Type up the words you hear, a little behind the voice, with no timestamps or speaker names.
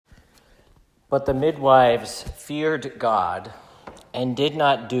But the midwives feared God and did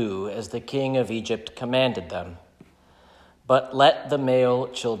not do as the king of Egypt commanded them, but let the male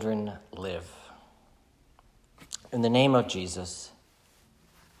children live. In the name of Jesus,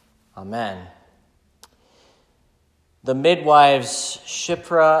 amen. The midwives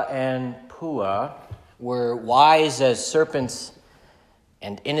Shiphrah and Puah were wise as serpents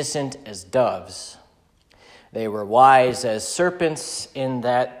and innocent as doves. They were wise as serpents in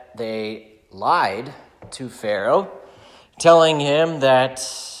that they lied to Pharaoh, telling him that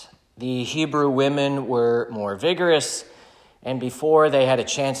the Hebrew women were more vigorous, and before they had a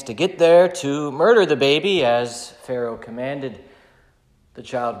chance to get there to murder the baby, as Pharaoh commanded, the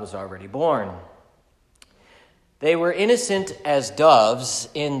child was already born. They were innocent as doves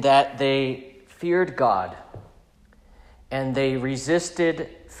in that they feared God, and they resisted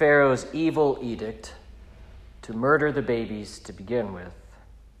Pharaoh's evil edict to murder the babies to begin with.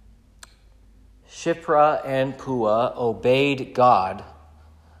 Shiphrah and Puah obeyed God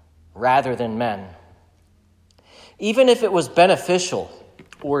rather than men. Even if it was beneficial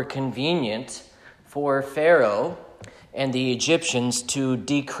or convenient for Pharaoh and the Egyptians to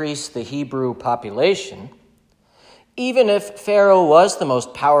decrease the Hebrew population, even if Pharaoh was the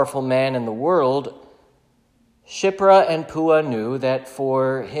most powerful man in the world, Shiphrah and Puah knew that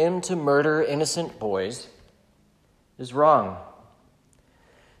for him to murder innocent boys is wrong.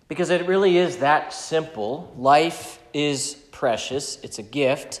 Because it really is that simple. Life is precious. It's a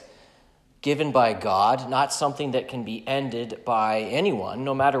gift given by God, not something that can be ended by anyone,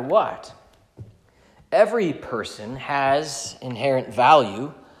 no matter what. Every person has inherent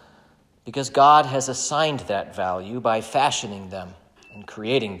value because God has assigned that value by fashioning them and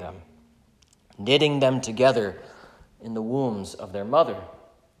creating them, knitting them together in the wombs of their mother.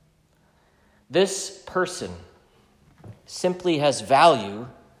 This person simply has value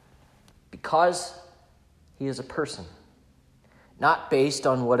because he is a person, not based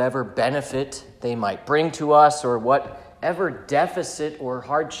on whatever benefit they might bring to us or whatever deficit or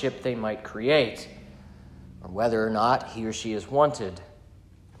hardship they might create, or whether or not he or she is wanted.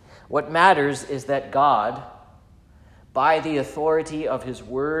 What matters is that God, by the authority of his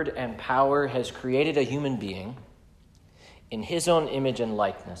word and power, has created a human being in his own image and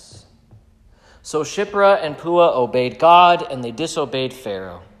likeness. So Shiphrah and Puah obeyed God, and they disobeyed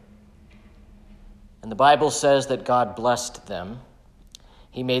Pharaoh. And the Bible says that God blessed them.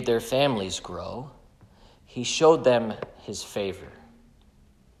 He made their families grow. He showed them his favor.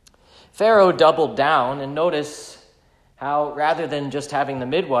 Pharaoh doubled down, and notice how rather than just having the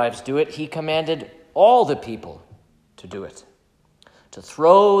midwives do it, he commanded all the people to do it, to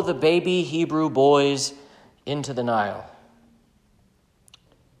throw the baby Hebrew boys into the Nile.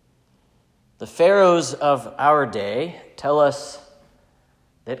 The pharaohs of our day tell us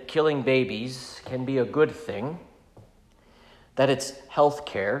that killing babies can be a good thing, that it's health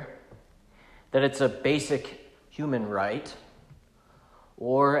care, that it's a basic human right,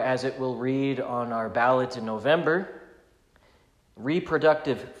 or as it will read on our ballot in November,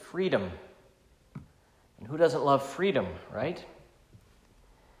 reproductive freedom. And who doesn't love freedom, right?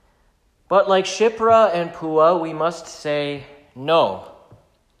 But like Shiphrah and Puah, we must say no.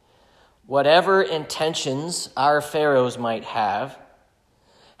 Whatever intentions our pharaohs might have,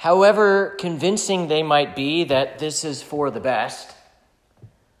 however convincing they might be that this is for the best,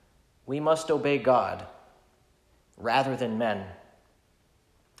 we must obey God rather than men.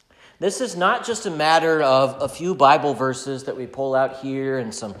 This is not just a matter of a few Bible verses that we pull out here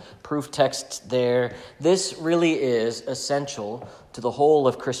and some proof texts there. This really is essential to the whole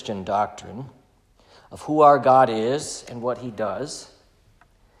of Christian doctrine, of who our God is and what he does.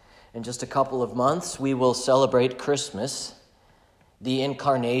 In just a couple of months, we will celebrate Christmas, the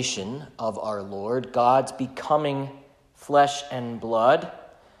incarnation of our Lord. God's becoming flesh and blood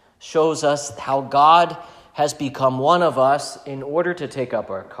shows us how God has become one of us in order to take up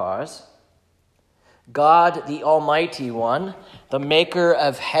our cause. God, the Almighty One, the maker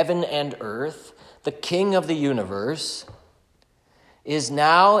of heaven and earth, the King of the universe, is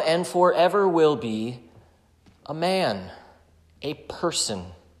now and forever will be a man, a person.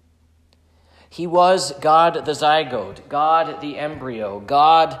 He was God the zygote, God the embryo,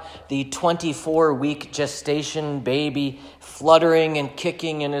 God the 24-week gestation baby fluttering and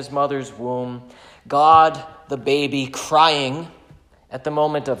kicking in his mother's womb, God the baby crying at the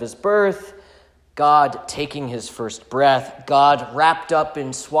moment of his birth, God taking his first breath, God wrapped up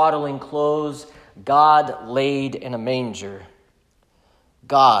in swaddling clothes, God laid in a manger,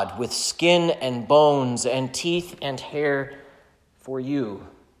 God with skin and bones and teeth and hair for you,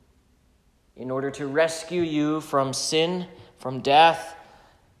 in order to rescue you from sin, from death,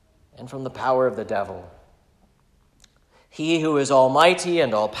 and from the power of the devil. He who is almighty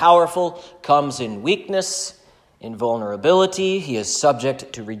and all-powerful comes in weakness, in vulnerability. He is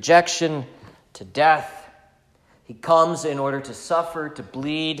subject to rejection, to death. He comes in order to suffer, to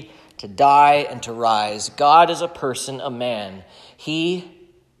bleed, to die, and to rise. God is a person, a man. He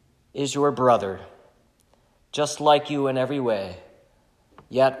is your brother, just like you in every way,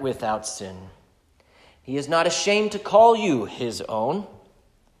 yet without sin. He is not ashamed to call you his own.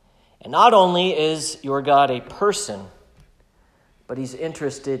 And not only is your God a person, but he's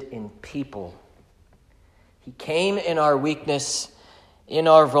interested in people. He came in our weakness, in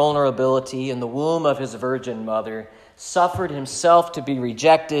our vulnerability, in the womb of his virgin mother, suffered himself to be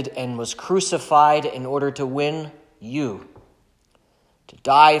rejected, and was crucified in order to win you, to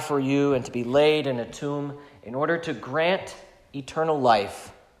die for you, and to be laid in a tomb in order to grant eternal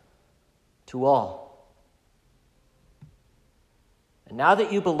life to all. And now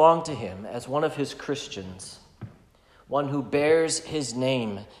that you belong to him as one of his Christians, one who bears his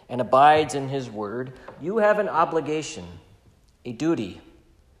name and abides in his word, you have an obligation, a duty,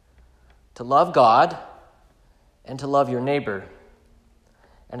 to love God and to love your neighbor,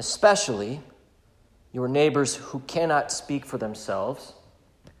 and especially your neighbors who cannot speak for themselves.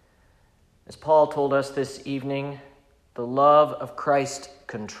 As Paul told us this evening, the love of Christ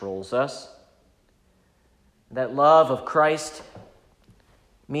controls us. That love of Christ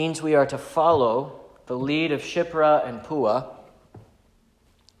means we are to follow the lead of Shiphrah and Puah,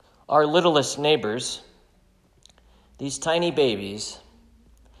 our littlest neighbors, these tiny babies.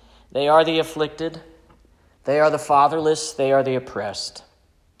 They are the afflicted, they are the fatherless, they are the oppressed.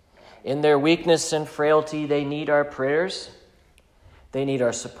 In their weakness and frailty, they need our prayers, they need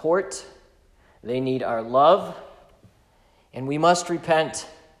our support, they need our love, and we must repent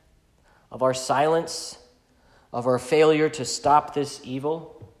of our silence, of our failure to stop this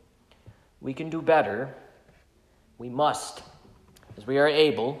evil. We can do better. We must, as we are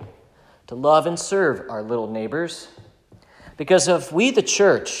able, to love and serve our little neighbors. Because if we, the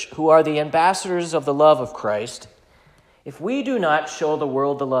church, who are the ambassadors of the love of Christ, if we do not show the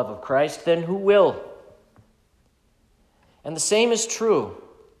world the love of Christ, then who will? And the same is true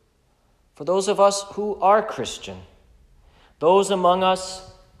for those of us who are Christian, those among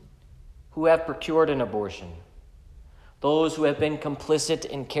us who have procured an abortion, those who have been complicit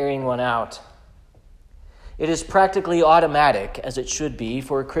in carrying one out. It is practically automatic, as it should be,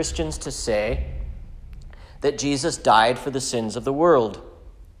 for Christians to say that Jesus died for the sins of the world.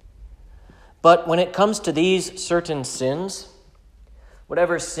 But when it comes to these certain sins,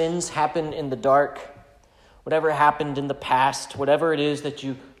 whatever sins happen in the dark, whatever happened in the past, whatever it is that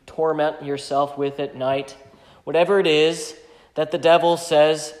you torment yourself with at night, whatever it is that the devil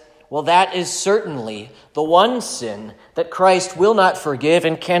says, well, that is certainly the one sin that Christ will not forgive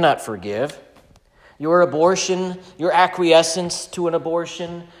and cannot forgive. Your abortion, your acquiescence to an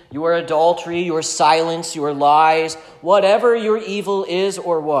abortion, your adultery, your silence, your lies, whatever your evil is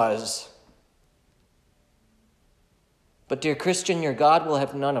or was. But dear Christian, your God will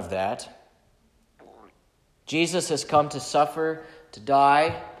have none of that. Jesus has come to suffer, to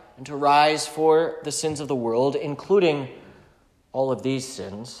die, and to rise for the sins of the world, including all of these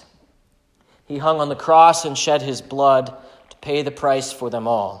sins. He hung on the cross and shed his blood to pay the price for them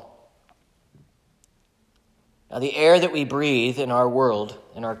all. Now, the air that we breathe in our world,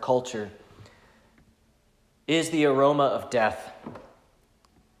 in our culture, is the aroma of death.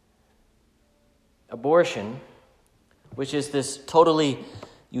 Abortion, which is this totally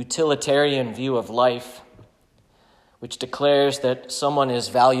utilitarian view of life, which declares that someone is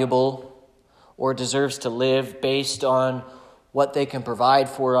valuable or deserves to live based on what they can provide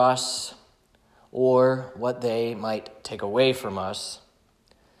for us or what they might take away from us.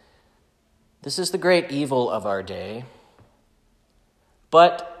 This is the great evil of our day.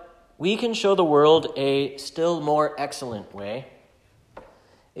 But we can show the world a still more excellent way,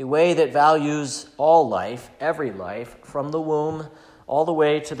 a way that values all life, every life, from the womb all the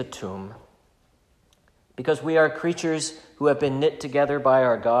way to the tomb. Because we are creatures who have been knit together by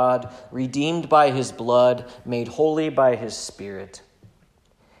our God, redeemed by his blood, made holy by his Spirit.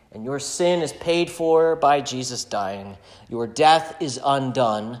 And your sin is paid for by Jesus dying. Your death is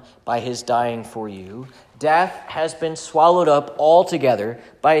undone by his dying for you. Death has been swallowed up altogether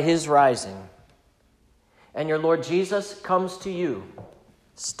by his rising. And your Lord Jesus comes to you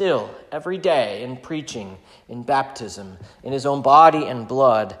still every day in preaching, in baptism, in his own body and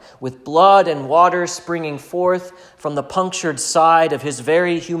blood, with blood and water springing forth from the punctured side of his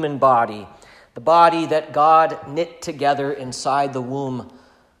very human body, the body that God knit together inside the womb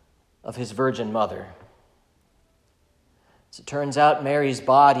of his virgin mother. As it turns out, Mary's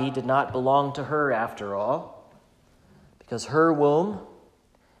body did not belong to her after all, because her womb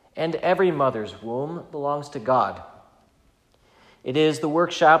and every mother's womb belongs to God. It is the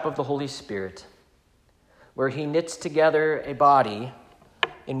workshop of the Holy Spirit, where he knits together a body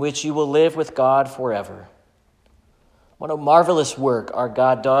in which you will live with God forever. What a marvelous work our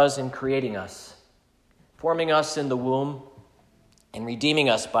God does in creating us, forming us in the womb and redeeming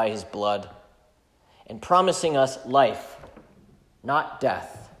us by his blood, and promising us life, not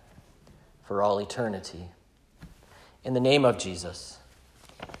death, for all eternity. In the name of Jesus,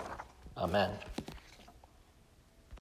 amen.